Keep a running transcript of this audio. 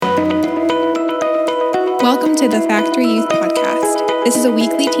Welcome to the Factory Youth Podcast. This is a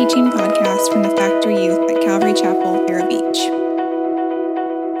weekly teaching podcast from the Factory Youth at Calvary Chapel, Vero Beach.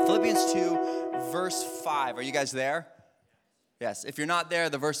 Philippians 2, verse 5. Are you guys there? Yes. If you're not there,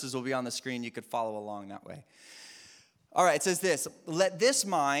 the verses will be on the screen. You could follow along that way. All right, it says this: "Let this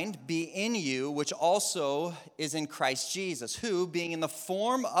mind be in you, which also is in Christ Jesus, who, being in the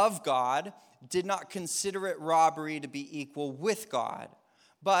form of God, did not consider it robbery to be equal with God,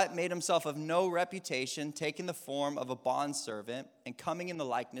 but made himself of no reputation, taking the form of a bondservant and coming in the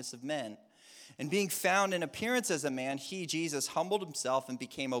likeness of men. And being found in appearance as a man, he, Jesus, humbled himself and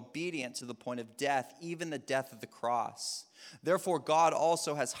became obedient to the point of death, even the death of the cross. Therefore, God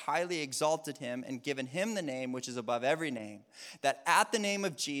also has highly exalted him and given him the name which is above every name, that at the name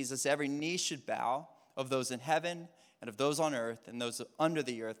of Jesus every knee should bow, of those in heaven and of those on earth and those under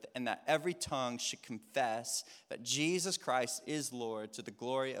the earth, and that every tongue should confess that Jesus Christ is Lord, to the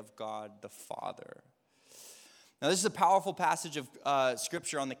glory of God the Father." Now, this is a powerful passage of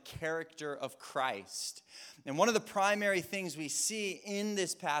Scripture on the character of Christ. And one of the primary things we see in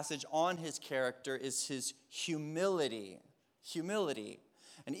this passage on his character is his humility. Humility.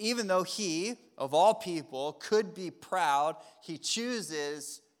 And even though he, of all people, could be proud, he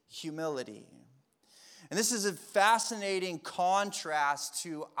chooses humility. And this is a fascinating contrast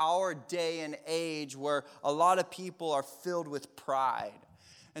to our day and age where a lot of people are filled with pride.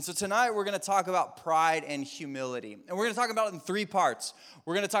 And so tonight we're going to talk about pride and humility. And we're going to talk about it in three parts.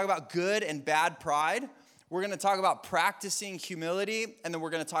 We're going to talk about good and bad pride. We're going to talk about practicing humility. And then we're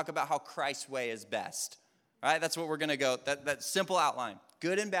going to talk about how Christ's way is best. All right, that's what we're going to go. That simple outline.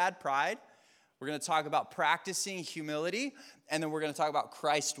 Good and bad pride. We're going to talk about practicing humility. And then we're going to talk about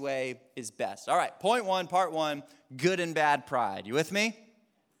Christ's way is best. All right, point one, part one, good and bad pride. You with me?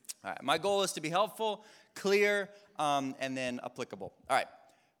 All right, my goal is to be helpful, clear, and then applicable. All right.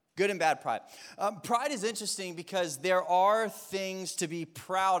 Good and bad pride. Pride is interesting because there are things to be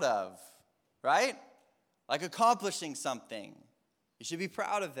proud of, right? Like accomplishing something. You should be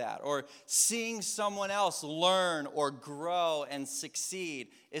proud of that. Or seeing someone else learn or grow and succeed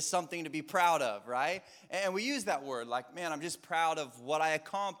is something to be proud of, right? And we use that word like, man, I'm just proud of what I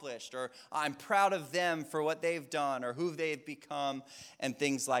accomplished, or I'm proud of them for what they've done or who they've become and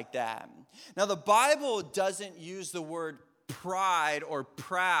things like that. Now, the Bible doesn't use the word pride or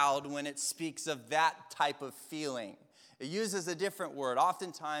proud when it speaks of that type of feeling. It uses a different word,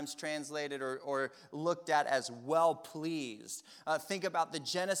 oftentimes translated or looked at as well-pleased. Think about the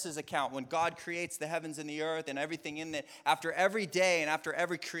Genesis account when God creates the heavens and the earth and everything in it. After every day and after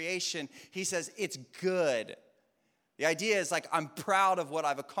every creation, he says, it's good. The idea is like, I'm proud of what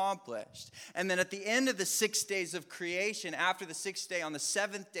I've accomplished. And then at the end of the 6 days of creation, after the sixth day, on the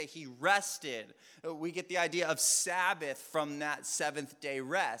seventh day, he rested. We get the idea of Sabbath from that seventh day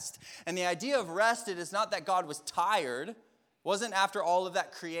rest. And the idea of rested is not that God was tired. It wasn't after all of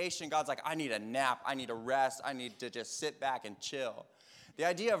that creation, God's like, I need a nap, I need a rest, I need to just sit back and chill. The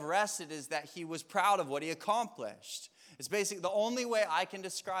idea of rested is that he was proud of what he accomplished. It's basically, the only way I can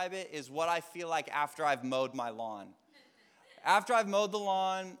describe it is what I feel like after I've mowed my lawn. After I've mowed the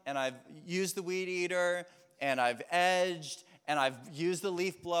lawn and I've used the weed eater and I've edged and I've used the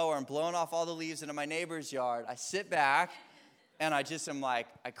leaf blower and blown off all the leaves into my neighbor's yard, I sit back and I just am like,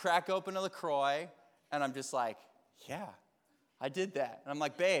 I crack open a LaCroix and I'm just like, yeah, I did that. And I'm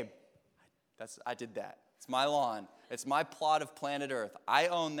like, babe, I did that. It's my lawn. It's my plot of planet Earth. I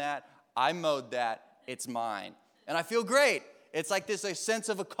own that. I mowed that. It's mine. And I feel great. It's like this a sense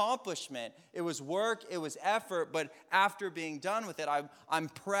of accomplishment. It was work, it was effort, but after being done with it, I'm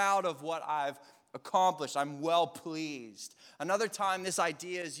proud of what I've accomplished. I'm well pleased. Another time this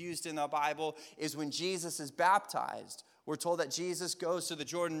idea is used in the Bible is when Jesus is baptized. We're told that Jesus goes to the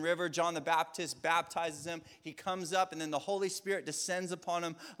Jordan River. John the Baptist baptizes him. He comes up, and then the Holy Spirit descends upon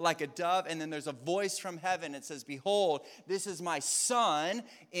him like a dove. And then there's a voice from heaven. It says, "Behold, this is my Son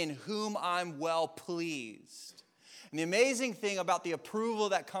in whom I'm well pleased." And the amazing thing about the approval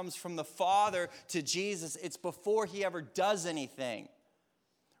that comes from the Father to Jesus, it's before he ever does anything.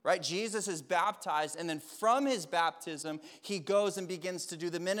 Right? Jesus is baptized, and then from his baptism, he goes and begins to do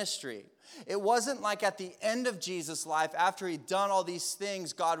the ministry. It wasn't like at the end of Jesus' life, after he'd done all these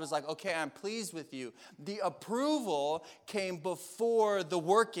things, God was like, okay, I'm pleased with you. The approval came before the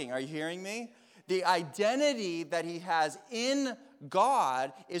working. Are you hearing me? The identity that he has in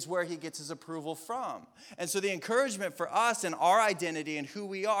God is where he gets his approval from. And so the encouragement for us and our identity and who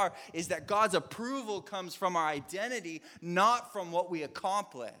we are is that God's approval comes from our identity, not from what we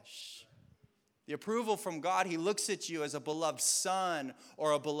accomplish. The approval from God, he looks at you as a beloved son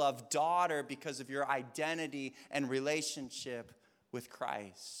or a beloved daughter because of your identity and relationship with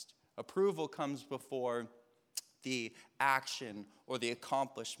Christ. Approval comes before the action or the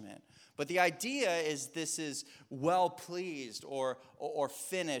accomplishment. But the idea is this is well-pleased or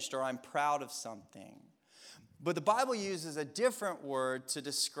finished, or I'm proud of something. But the Bible uses a different word to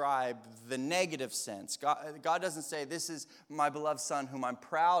describe the negative sense. God doesn't say, this is my beloved son whom I'm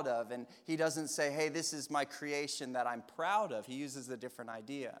proud of. And he doesn't say, hey, this is my creation that I'm proud of. He uses a different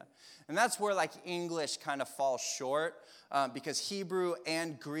idea. And that's where like English kind of falls short, because Hebrew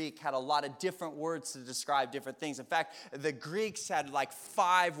and Greek had a lot of different words to describe different things. In fact, the Greeks had like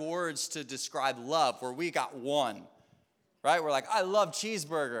 5 words to describe love, where we got 1, right? We're like, I love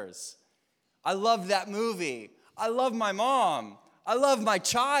cheeseburgers. I love that movie. I love my mom. I love my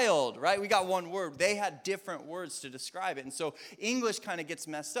child, right? We got 1 word. They had different words to describe it. And so English kind of gets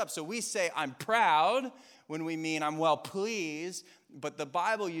messed up. So we say I'm proud when we mean I'm well pleased, but the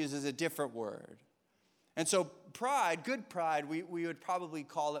Bible uses a different word. And so pride, good pride, we would probably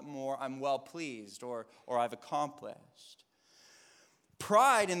call it more I'm well pleased or I've accomplished.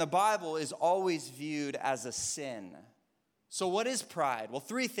 Pride in the Bible is always viewed as a sin. So what is pride? Well,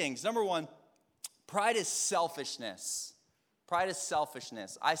 3 things. Number 1, pride is selfishness. Pride is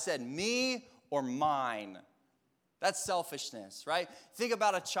selfishness. I said me or mine. That's selfishness, right? Think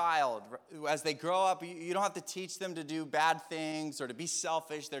about a child. As they grow up, you don't have to teach them to do bad things or to be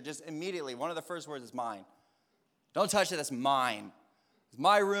selfish. They're just immediately, one of the first words is mine. Don't touch it, that's mine. It's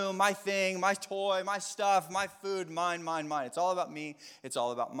my room, my thing, my toy, my stuff, my food, mine, mine, mine. It's all about me. It's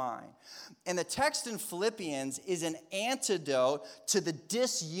all about mine. And the text in Philippians is an antidote to the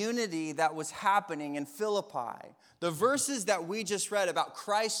disunity that was happening in Philippi. The verses that we just read about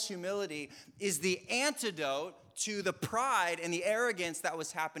Christ's humility is the antidote to the pride and the arrogance that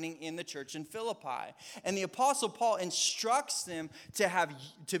was happening in the church in Philippi. And the Apostle Paul instructs them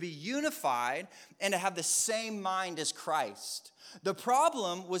to be unified and to have the same mind as Christ. The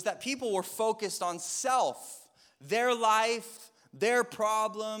problem was that people were focused on self, their life, their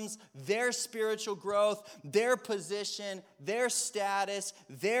problems, their spiritual growth, their position, their status,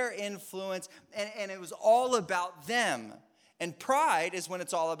 their influence, and it was all about them. And pride is when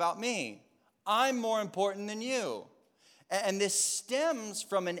it's all about me. I'm more important than you. And this stems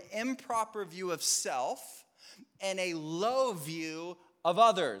from an improper view of self and a low view of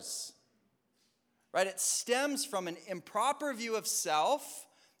others. Right? It stems from an improper view of self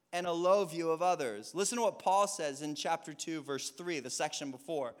and a low view of others. Listen to what Paul says in chapter 2, verse 3, the section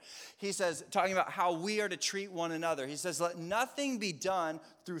before. He says, talking about how we are to treat one another. He says, let nothing be done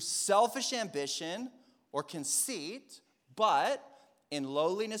through selfish ambition or conceit, but in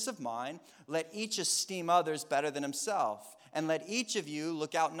lowliness of mind, let each esteem others better than himself. And let each of you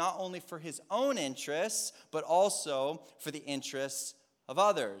look out not only for his own interests, but also for the interests of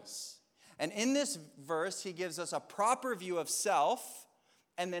others. And in this verse, he gives us a proper view of self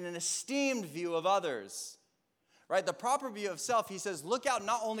and then an esteemed view of others. Right? The proper view of self, he says, look out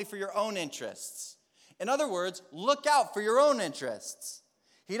not only for your own interests. In other words, look out for your own interests.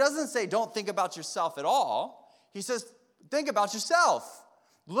 He doesn't say don't think about yourself at all. He says think about yourself.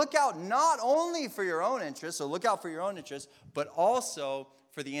 Look out not only for your own interests, so look out for your own interests, but also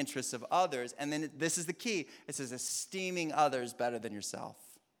for the interests of others. And then this is the key. It says esteeming others better than yourself.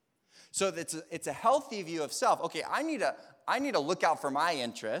 So it's a healthy view of self. Okay, I need to look out for my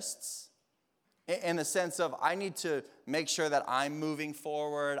interests in the sense of I need to make sure that I'm moving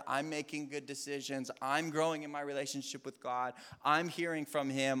forward, I'm making good decisions, I'm growing in my relationship with God, I'm hearing from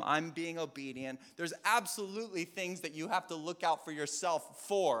him, I'm being obedient. There's absolutely things that you have to look out for yourself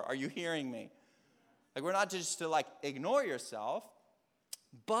for. Are you hearing me? Like we're not just to like ignore yourself,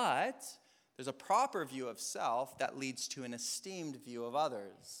 but there's a proper view of self that leads to an esteemed view of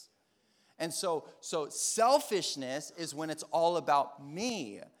others. And so selfishness is when it's all about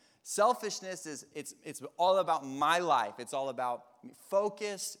me. Selfishness is it's all about my life. It's all about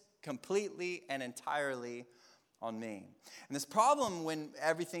focus completely and entirely on me. And this problem when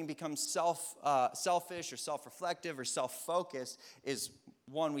everything becomes selfish or self-reflective or self-focused is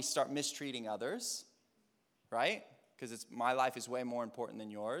one, we start mistreating others, right? Because it's my life is way more important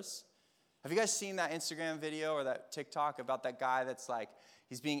than yours. Have you guys seen that Instagram video or that TikTok about that guy that's like,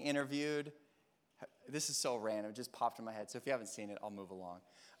 he's being interviewed? This is so random. It just popped in my head. So if you haven't seen it, I'll move along.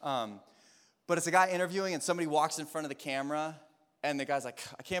 But it's a guy interviewing, and somebody walks in front of the camera, and the guy's like,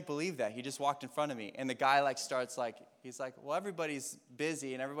 I can't believe that. He just walked in front of me. And the guy he's like, well, everybody's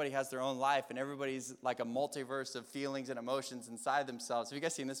busy, and everybody has their own life, and everybody's like a multiverse of feelings and emotions inside themselves. Have you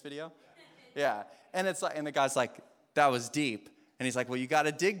guys seen this video? Yeah. And it's like, and the guy's like, that was deep. And he's like, well, you got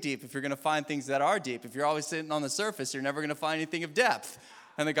to dig deep if you're going to find things that are deep. If you're always sitting on the surface, you're never going to find anything of depth.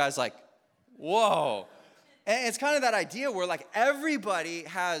 And the guy's like, whoa. And it's kind of that idea where like everybody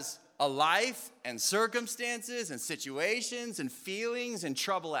has a life and circumstances and situations and feelings and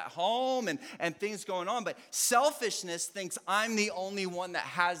trouble at home and things going on. But selfishness thinks I'm the only one that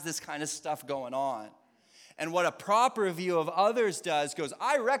has this kind of stuff going on. And what a proper view of others does goes,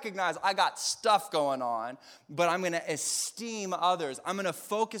 I recognize I got stuff going on, but I'm going to esteem others. I'm going to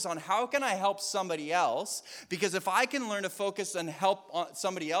focus on how can I help somebody else? Because if I can learn to focus and help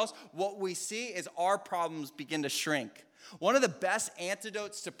somebody else, what we see is our problems begin to shrink. One of the best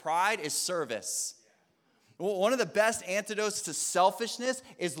antidotes to pride is service. One of the best antidotes to selfishness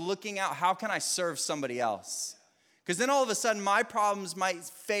is looking out, how can I serve somebody else? Because then all of a sudden my problems might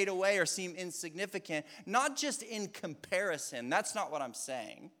fade away or seem insignificant, not just in comparison. That's not what I'm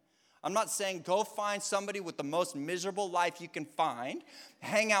saying. I'm not saying go find somebody with the most miserable life you can find,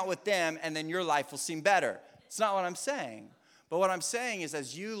 hang out with them, and then your life will seem better. It's not what I'm saying. But what I'm saying is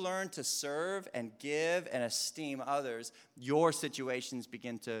as you learn to serve and give and esteem others, your situations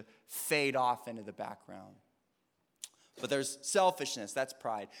begin to fade off into the background. But there's selfishness, that's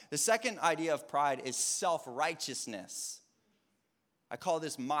pride. The second idea of pride is self-righteousness. I call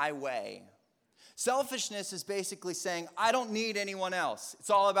this my way. Selfishness is basically saying, I don't need anyone else. It's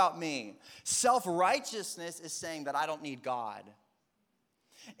all about me. Self-righteousness is saying that I don't need God.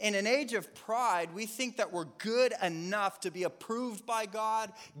 In an age of pride, we think that we're good enough to be approved by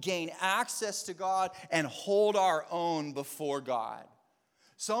God, gain access to God, and hold our own before God.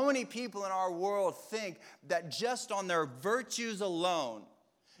 So many people in our world think that just on their virtues alone,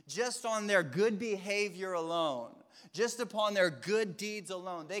 just on their good behavior alone, just upon their good deeds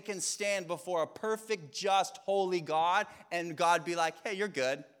alone, they can stand before a perfect, just, holy God, and God be like, hey, you're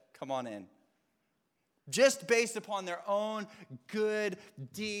good. Come on in. Just based upon their own good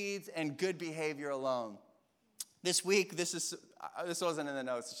deeds and good behavior alone. This week, this wasn't in the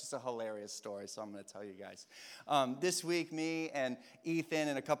notes. It's just a hilarious story, so I'm going to tell you guys. This week, me and Ethan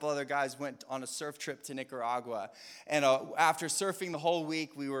and a couple other guys went on a surf trip to Nicaragua. And after surfing the whole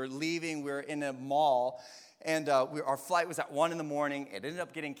week, we were leaving. We were in a mall, and our flight was at 1 in the morning. It ended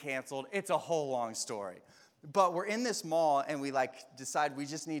up getting canceled. It's a whole long story. But we're in this mall, and we decide we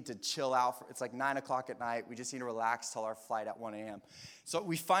just need to chill out. It's 9 o'clock at night. We just need to relax till our flight at 1 a.m. So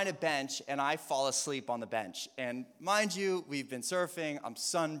we find a bench, and I fall asleep on the bench. And mind you, we've been surfing. I'm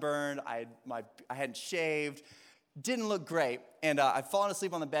sunburned. I hadn't shaved. Didn't look great. And I've fallen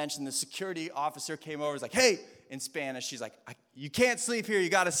asleep on the bench, and the security officer came over. He's like, hey, in Spanish. She's like, you can't sleep here. You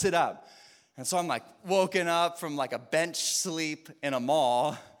got to sit up. And so I'm woken up from a bench sleep in a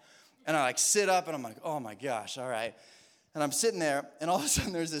mall. And I sit up, and I'm like, oh, my gosh, all right. And I'm sitting there, and all of a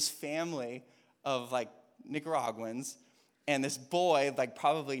sudden there's this family of, Nicaraguans, and this boy,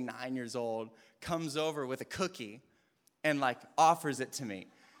 probably 9 years old, comes over with a cookie and, offers it to me.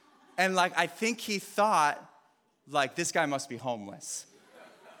 And, I think he thought, this guy must be homeless.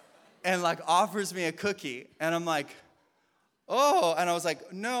 And, offers me a cookie. And I'm like, oh. And I was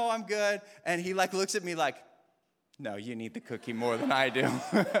like, no, I'm good. And he, looks at me no, you need the cookie more than I do.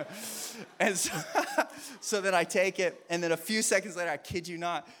 And so then I take it, and then a few seconds later, I kid you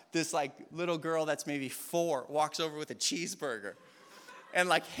not, this little girl that's maybe 4 walks over with a cheeseburger and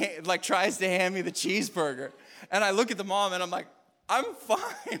tries to hand me the cheeseburger. And I look at the mom, and I'm like, I'm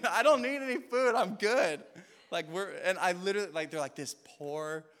fine. I don't need any food. I'm good. And I literally, they're this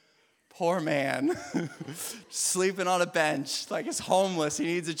poor man sleeping on a bench, he's homeless. He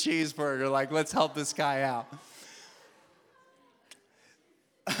needs a cheeseburger. Let's help this guy out.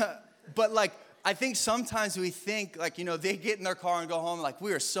 But I think sometimes we think they get in their car and go home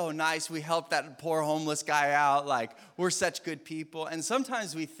we are so nice. We helped that poor homeless guy out. We're such good people. And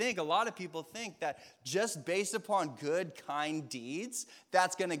sometimes a lot of people think that just based upon good, kind deeds,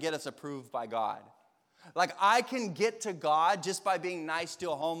 that's going to get us approved by God. I can get to God just by being nice to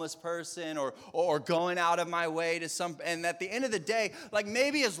a homeless person or going out of my way to and at the end of the day,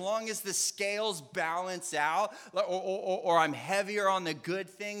 maybe as long as the scales balance out or I'm heavier on the good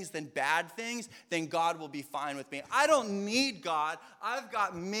things than bad things, then God will be fine with me. I don't need God. I've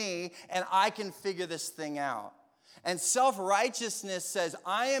got me, and I can figure this thing out. And self-righteousness says,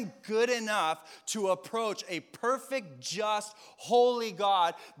 I am good enough to approach a perfect, just, holy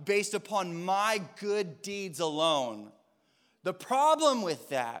God based upon my good deeds alone. The problem with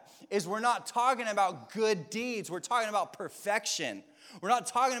that is we're not talking about good deeds. We're talking about perfection. We're not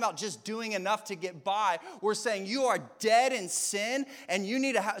talking about just doing enough to get by. We're saying you are dead in sin, and you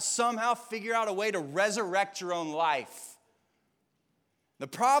need to somehow figure out a way to resurrect your own life. The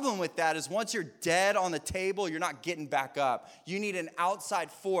problem with that is once you're dead on the table, you're not getting back up. You need an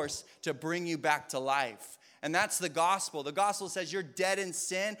outside force to bring you back to life. And that's the gospel. The gospel says you're dead in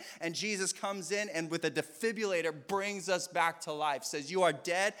sin, and Jesus comes in and with a defibrillator brings us back to life. Says you are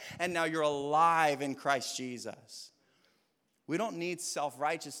dead, and now you're alive in Christ Jesus. We don't need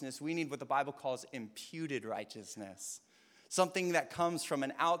self-righteousness. We need what the Bible calls imputed righteousness. Something that comes from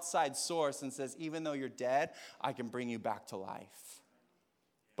an outside source and says, even though you're dead, I can bring you back to life.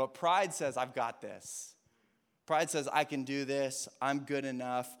 But pride says, I've got this. Pride says, I can do this. I'm good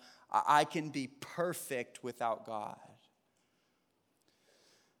enough. I can be perfect without God.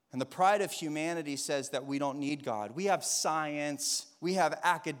 And the pride of humanity says that we don't need God. We have science, we have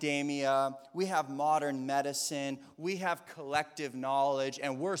academia, we have modern medicine, we have collective knowledge,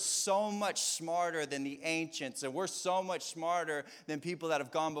 and we're so much smarter than the ancients, and we're so much smarter than people that have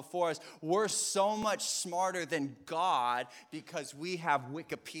gone before us. We're so much smarter than God because we have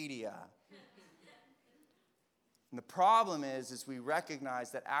Wikipedia. And the problem is we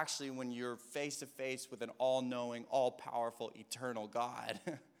recognize that actually when you're face to face with an all-knowing, all-powerful, eternal God,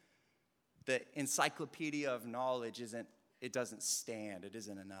 the encyclopedia of knowledge doesn't stand. It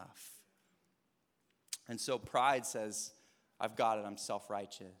isn't enough. And so pride says, I've got it, I'm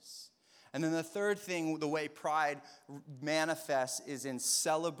self-righteous. And then the third thing, the way pride manifests is in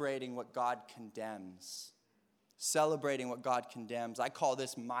celebrating what God condemns. Celebrating what God condemns. I call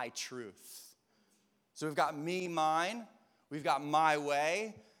this my truth. So we've got me, mine, we've got my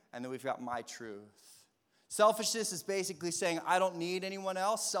way, and then we've got my truth. Selfishness is basically saying, I don't need anyone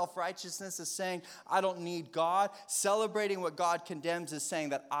else. Self-righteousness is saying, I don't need God. Celebrating what God condemns is saying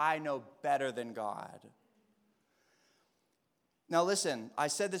that I know better than God. Now listen, I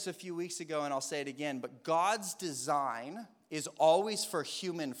said this a few weeks ago, and I'll say it again, but God's design is always for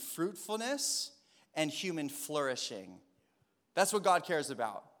human fruitfulness and human flourishing. That's what God cares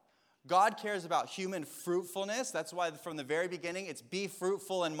about. God cares about human fruitfulness. That's why from the very beginning, it's be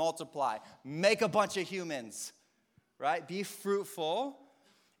fruitful and multiply. Make a bunch of humans, right? Be fruitful.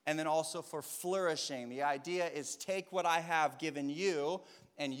 And then also for flourishing. The idea is take what I have given you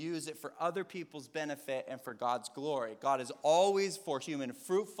and use it for other people's benefit and for God's glory. God is always for human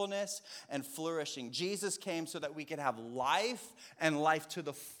fruitfulness and flourishing. Jesus came so that we could have life and life to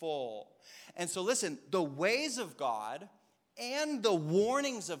the full. And so listen, the ways of God and the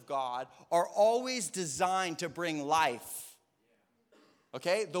warnings of God are always designed to bring life.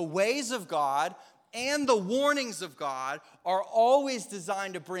 Okay? The ways of God and the warnings of God are always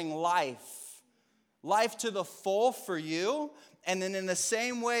designed to bring life. Life to the full for you. And then in the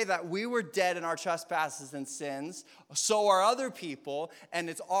same way that we were dead in our trespasses and sins, so are other people. And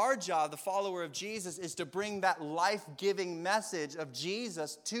it's our job, the follower of Jesus, is to bring that life-giving message of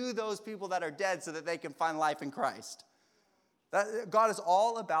Jesus to those people that are dead so that they can find life in Christ. God is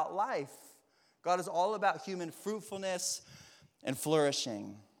all about life. God is all about human fruitfulness and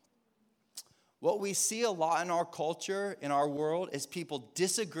flourishing. What we see a lot in our culture, in our world, is people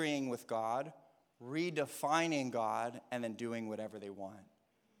disagreeing with God, redefining God, and then doing whatever they want.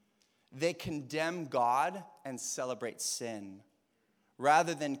 They condemn God and celebrate sin,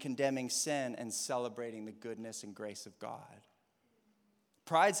 rather than condemning sin and celebrating the goodness and grace of God.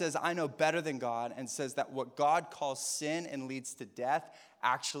 Pride says, I know better than God, and says that what God calls sin and leads to death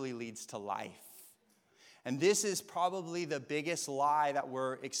actually leads to life. And this is probably the biggest lie that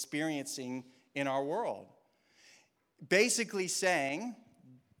we're experiencing in our world. Basically saying,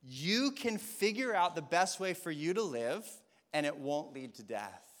 you can figure out the best way for you to live, and it won't lead to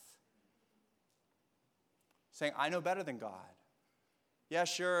death. Saying, I know better than God. Yeah,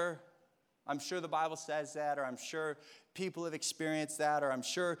 sure. I'm sure the Bible says that, or I'm sure people have experienced that, or I'm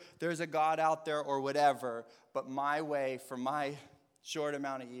sure there's a God out there, or whatever. But my way, for my short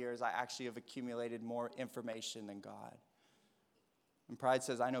amount of years, I actually have accumulated more information than God. And pride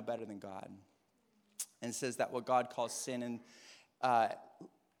says, I know better than God. And says that what God calls sin and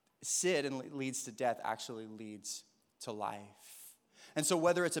leads to death actually leads to life. And so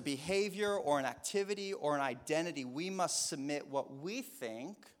whether it's a behavior or an activity or an identity, we must submit what we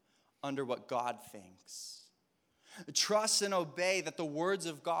think under what God thinks. Trust and obey that the words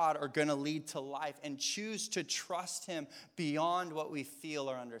of God are going to lead to life, and choose to trust him beyond what we feel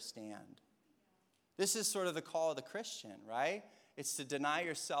or understand. This is sort of the call of the Christian, right? It's to deny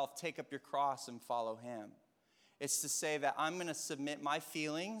yourself, take up your cross, and follow him. It's to say that I'm going to submit my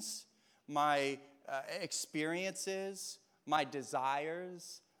feelings, my experiences, my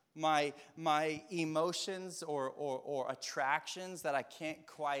desires, my emotions or attractions that I can't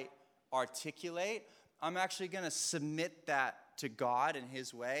quite articulate. I'm actually going to submit that to God and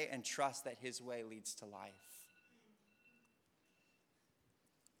his way and trust that his way leads to life.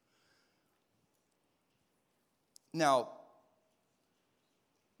 Now,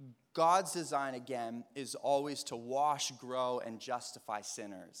 God's design, again, is always to wash, grow, and justify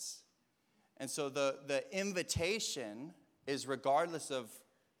sinners. And so the invitation is regardless of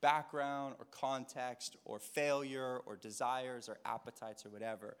background or context or failure or desires or appetites or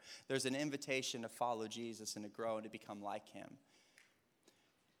whatever. There's an invitation to follow Jesus and to grow and to become like him.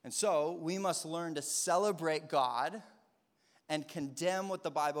 And so we must learn to celebrate God and condemn what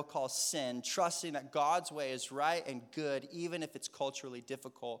the Bible calls sin, trusting that God's way is right and good, even if it's culturally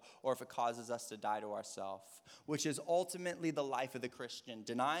difficult or if it causes us to die to ourselves, which is ultimately the life of the Christian,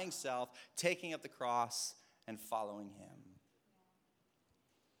 denying self, taking up the cross, and following him.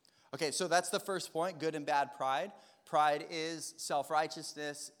 Okay, so that's the first point, good and bad pride. Pride is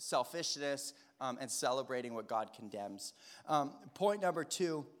self-righteousness, selfishness, and celebrating what God condemns. Point number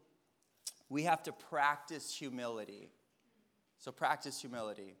 2, we have to practice humility. So practice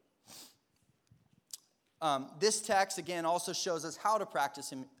humility. This text, again, also shows us how to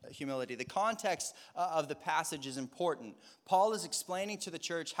practice humility. The context of the passage is important. Paul is explaining to the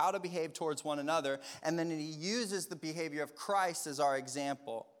church how to behave towards one another, and then he uses the behavior of Christ as our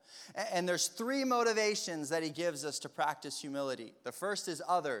example. And there's 3 motivations that he gives us to practice humility. The first is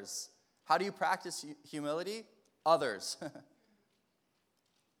others. How do you practice humility? Others.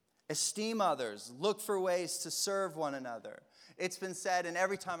 Esteem others. Look for ways to serve one another. It's been said, and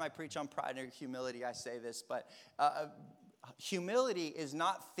every time I preach on pride and humility, I say this, but humility is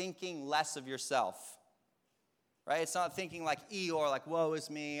not thinking less of yourself, right? It's not thinking like Eeyore, like woe is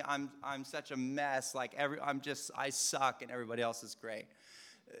me, I'm such a mess, like I suck and everybody else is great.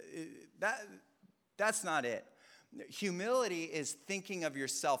 That's not it. Humility is thinking of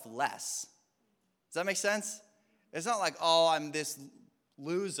yourself less. Does that make sense? It's not like, oh, I'm this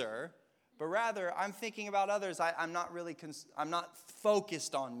loser. But rather, I'm thinking about others. I'm not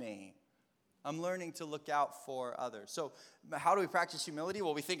focused on me. I'm learning to look out for others. So how do we practice humility?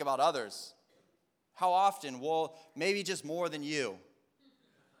 Well, we think about others. How often? Well, maybe just more than you.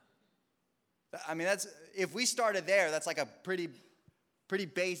 I mean, if we started there, that's like a pretty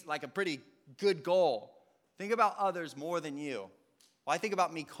good goal. Think about others more than you. Well, I think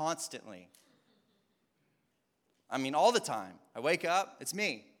about me constantly. I mean, all the time. I wake up, it's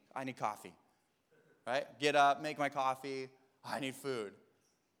me. I need coffee, right? Get up, make my coffee. I need food.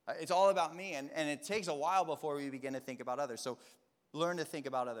 It's all about me, and it takes a while before we begin to think about others. So learn to think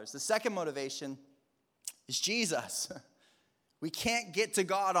about others. The second motivation is Jesus. We can't get to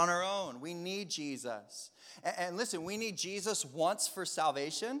God on our own. We need Jesus. And listen, we need Jesus once for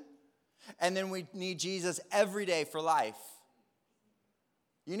salvation, and then we need Jesus every day for life.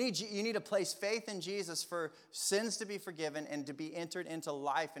 You need to place faith in Jesus for sins to be forgiven and to be entered into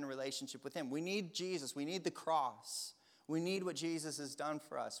life in relationship with him. We need Jesus. We need the cross. We need what Jesus has done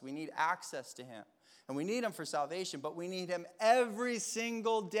for us. We need access to him. And we need him for salvation, but we need him every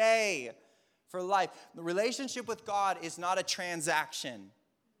single day for life. The relationship with God is not a transaction,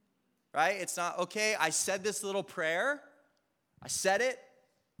 right? It's not, okay, I said this little prayer. I said it.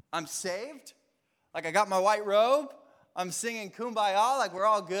 I'm saved. Like I got my white robe. I'm singing Kumbaya, like we're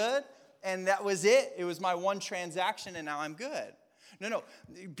all good, and that was it. It was my one transaction, and now I'm good. No.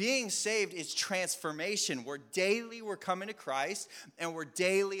 Being saved is transformation. We're coming to Christ, and we're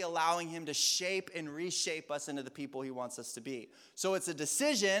daily allowing him to shape and reshape us into the people he wants us to be. So it's a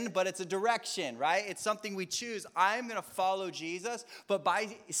decision, but it's a direction, right? It's something we choose. I'm going to follow Jesus, but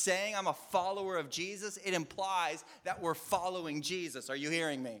by saying I'm a follower of Jesus, it implies that we're following Jesus. Are you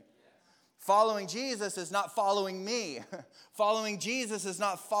hearing me? Following Jesus is not following me. Following Jesus is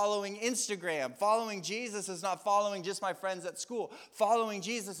not following Instagram. Following Jesus is not following just my friends at school. Following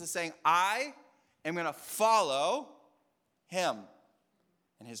Jesus is saying, I am going to follow him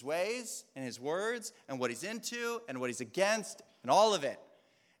and his ways and his words and what he's into and what he's against and all of it.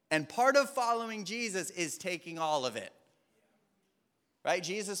 And part of following Jesus is taking all of it. Right?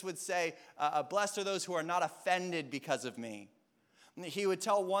 Jesus would say, blessed are those who are not offended because of me. He would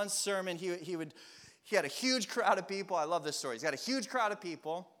tell one sermon, he had a huge crowd of people. I love this story. He's got a huge crowd of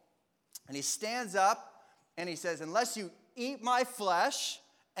people, and he stands up, and he says, unless you eat my flesh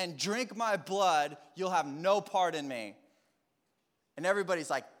and drink my blood, you'll have no part in me. And everybody's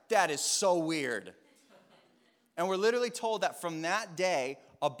like, that is so weird. And we're literally told that from that day,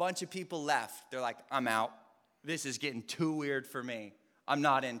 a bunch of people left. They're like, I'm out. This is getting too weird for me. I'm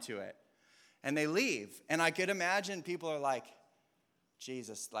not into it. And they leave. And I could imagine people are like,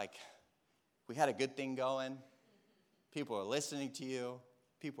 Jesus, like, we had a good thing going. People are listening to you.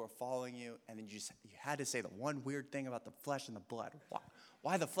 People are following you. And then you had to say the one weird thing about the flesh and the blood.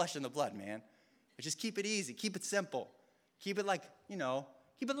 Why the flesh and the blood, man? But just keep it easy. Keep it simple. Keep it like,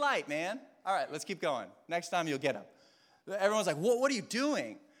 keep it light, man. All right, let's keep going. Next time you'll get them. Everyone's like, what are you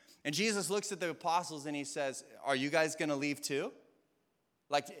doing? And Jesus looks at the apostles and he says, are you guys going to leave too?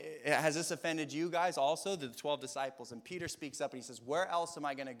 Like, has this offended you guys also, the 12 disciples? And Peter speaks up and he says, where else am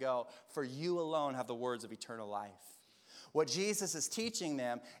I going to go? For you alone have the words of eternal life. What Jesus is teaching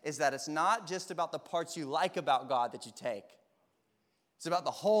them is that it's not just about the parts you like about God that you take. It's about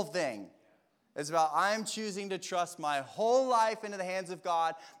the whole thing. It's about I'm choosing to trust my whole life into the hands of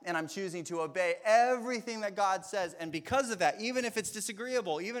God, and I'm choosing to obey everything that God says. And because of that, even if it's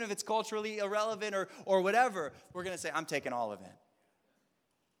disagreeable, even if it's culturally irrelevant or whatever, we're going to say, I'm taking all of it.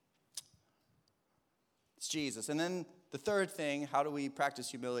 It's Jesus. And then the third thing, how do we practice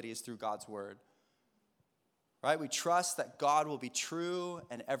humility, is through God's word. Right? We trust that God will be true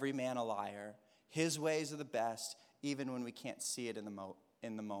and every man a liar. His ways are the best, even when we can't see it in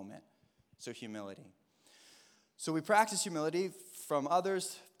the moment. So humility. So we practice humility from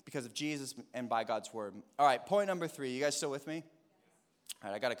others because of Jesus and by God's word. All right, point number 3. You guys still with me? All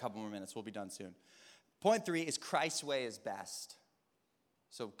right, I got a couple more minutes. We'll be done soon. Point 3 is Christ's way is best.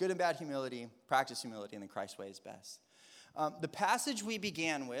 So good and bad humility, practice humility, and then Christ's way is best. The passage we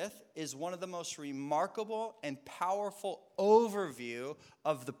began with is one of the most remarkable and powerful overview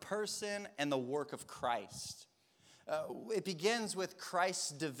of the person and the work of Christ. It begins with Christ's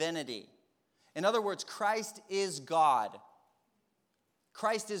divinity. In other words, Christ is God.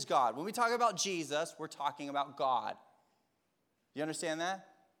 Christ is God. When we talk about Jesus, we're talking about God. You understand that?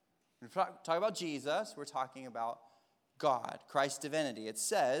 When we talk about Jesus, we're talking about God, Christ's divinity. It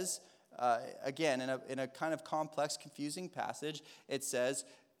says, again, in a kind of complex, confusing passage, it says,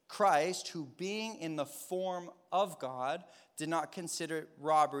 Christ, who being in the form of God, did not consider it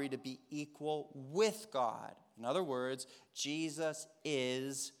robbery to be equal with God. In other words, Jesus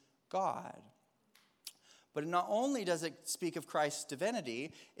is God. But not only does it speak of Christ's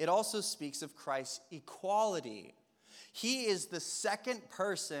divinity, it also speaks of Christ's equality. He is the second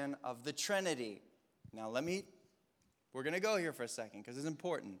person of the Trinity. Now we're going to go here for a second because it's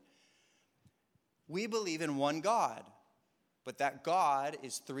important. We believe in one God, but that God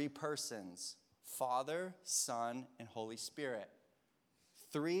is 3 persons: Father, Son, and Holy Spirit.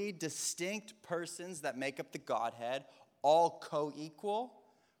 3 distinct persons that make up the Godhead, all co-equal,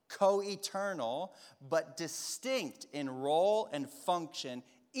 co-eternal, but distinct in role and function,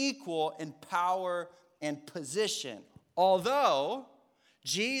 equal in power and position. Although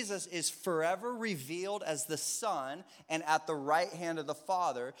Jesus is forever revealed as the Son and at the right hand of the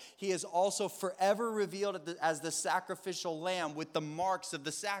Father, he is also forever revealed as the sacrificial lamb with the marks of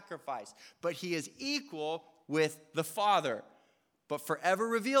the sacrifice. But he is equal with the Father, but forever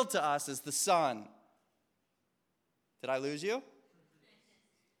revealed to us as the Son. Did I lose you?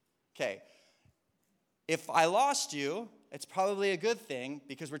 Okay. If I lost you, it's probably a good thing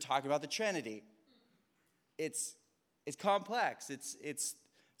because we're talking about the Trinity. It's complex. It's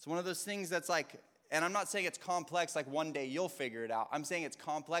one of those things that's like, and I'm not saying it's complex like one day you'll figure it out. I'm saying it's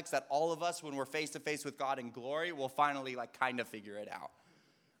complex that all of us, when we're face to face with God in glory, will finally like kind of figure it out.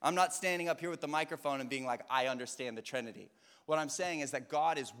 I'm not standing up here with the microphone and being like, I understand the Trinity. What I'm saying is that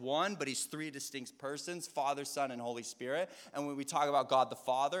God is one, but he's 3 distinct persons: Father, Son, and Holy Spirit. And when we talk about God the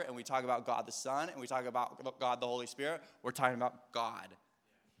Father, and we talk about God the Son, and we talk about God the Holy Spirit, we're talking about God.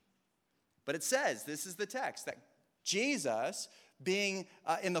 But it says, this is the text, that Jesus, being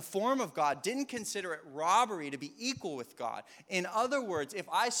in the form of God, didn't consider it robbery to be equal with God. In other words, if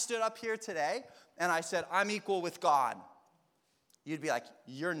I stood up here today and I said, I'm equal with God, you'd be like,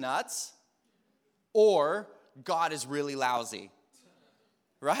 you're nuts, or God is really lousy,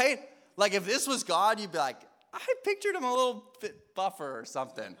 right? Like if this was God, you'd be like, I pictured him a little bit buffer or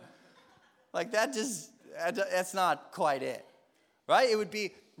something. Like that's not quite it, right? It would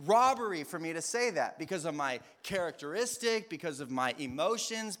be robbery for me to say that because of my characteristic, because of my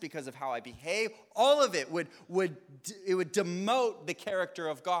emotions, because of how I behave. All of it would demote the character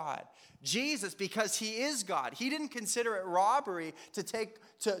of God. Jesus, because he is God, he didn't consider it robbery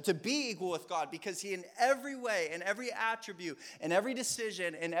to be equal with God, because he in every way, in every attribute, in every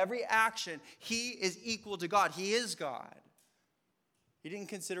decision, in every action, he is equal to God. He is God. He didn't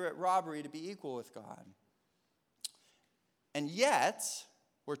consider it robbery to be equal with God. And yet,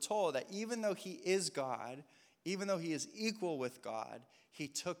 we're told that even though he is God, even though he is equal with God, he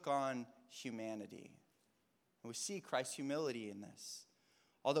took on humanity. And we see Christ's humility in this.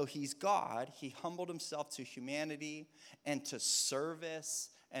 Although he's God, he humbled himself to humanity and to service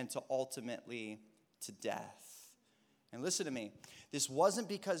and to ultimately to death. And listen to me, this wasn't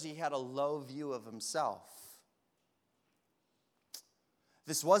because he had a low view of himself.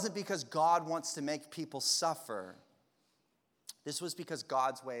 This wasn't because God wants to make people suffer. This was because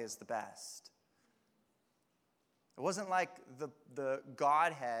God's way is the best. It wasn't like the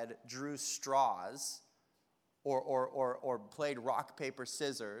Godhead drew straws or played rock, paper,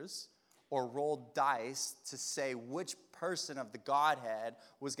 scissors or rolled dice to say which person of the Godhead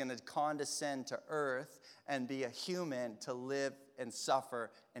was going to condescend to earth and be a human to live and suffer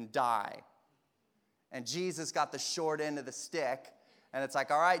and die. And Jesus got the short end of the stick, and it's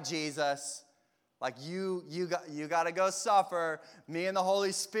like, all right, Jesus, like you got to go suffer. Me and the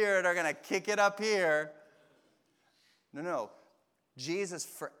Holy Spirit are going to kick it up here. No. Jesus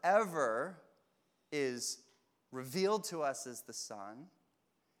forever is revealed to us as the Son.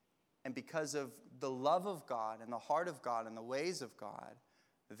 And because of the love of God and the heart of God and the ways of God,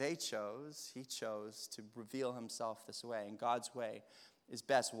 he chose to reveal himself this way. And God's way is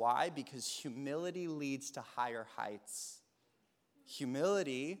best. Why? Because humility leads to higher heights.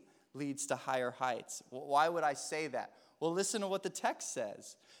 Humility leads to higher heights. Why would I say that? Well, listen to what the text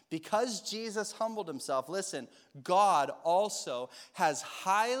says. Because Jesus humbled himself, listen, God also has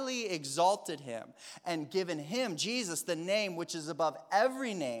highly exalted him and given him, Jesus, the name which is above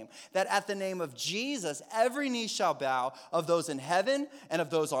every name, that at the name of Jesus every knee shall bow, of those in heaven and of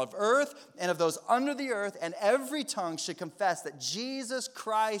those on earth and of those under the earth, and every tongue should confess that Jesus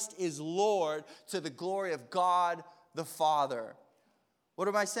Christ is Lord, to the glory of God the Father. What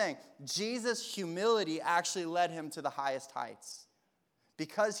am I saying? Jesus' humility actually led him to the highest heights.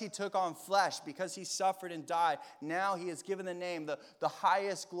 Because he took on flesh, because he suffered and died, now he is given the name, the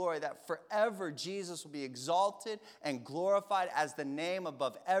highest glory, that forever Jesus will be exalted and glorified as the name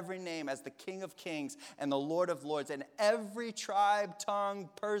above every name, as the King of Kings and the Lord of Lords. And every tribe, tongue,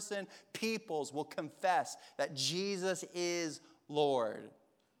 person, peoples will confess that Jesus is Lord.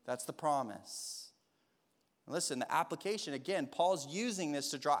 That's the promise. Listen, the application, again, Paul's using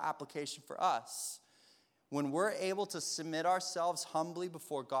this to draw application for us. When we're able to submit ourselves humbly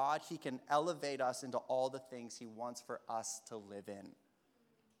before God, he can elevate us into all the things he wants for us to live in.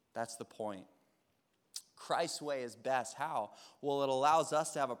 That's the point. Christ's way is best. How? Well, it allows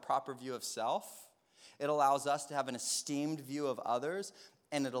us to have a proper view of self. It allows us to have an esteemed view of others.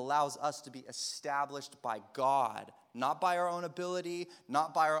 And it allows us to be established by God, not by our own ability,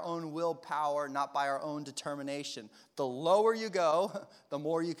 not by our own willpower, not by our own determination. The lower you go, the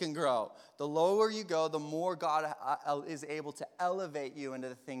more you can grow. The lower you go, the more God is able to elevate you into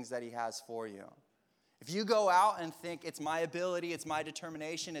the things that he has for you. If you go out and think it's my ability, it's my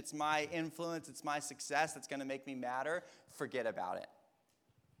determination, it's my influence, it's my success that's going to make me matter, forget about it.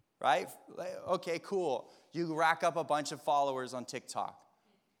 Right? Okay, cool. You rack up a bunch of followers on TikTok.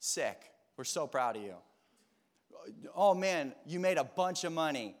 Sick. We're so proud of you. Oh man, you made a bunch of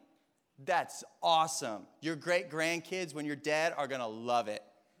money. That's awesome. Your great grandkids, when you're dead, are going to love it.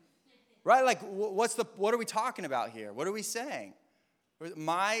 Right? Like, what are we talking about here? What are we saying?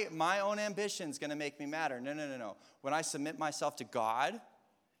 My own ambition is going to make me matter. No. When I submit myself to God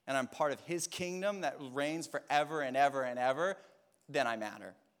and I'm part of his kingdom that reigns forever and ever and ever, then I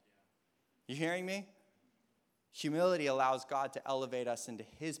matter. You hearing me? Humility allows God to elevate us into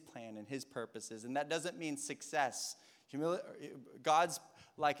his plan and his purposes. And that doesn't mean success. God's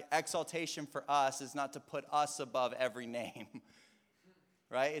exaltation for us is not to put us above every name.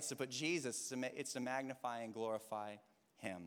 Right? It's to put Jesus. It's to magnify and glorify him.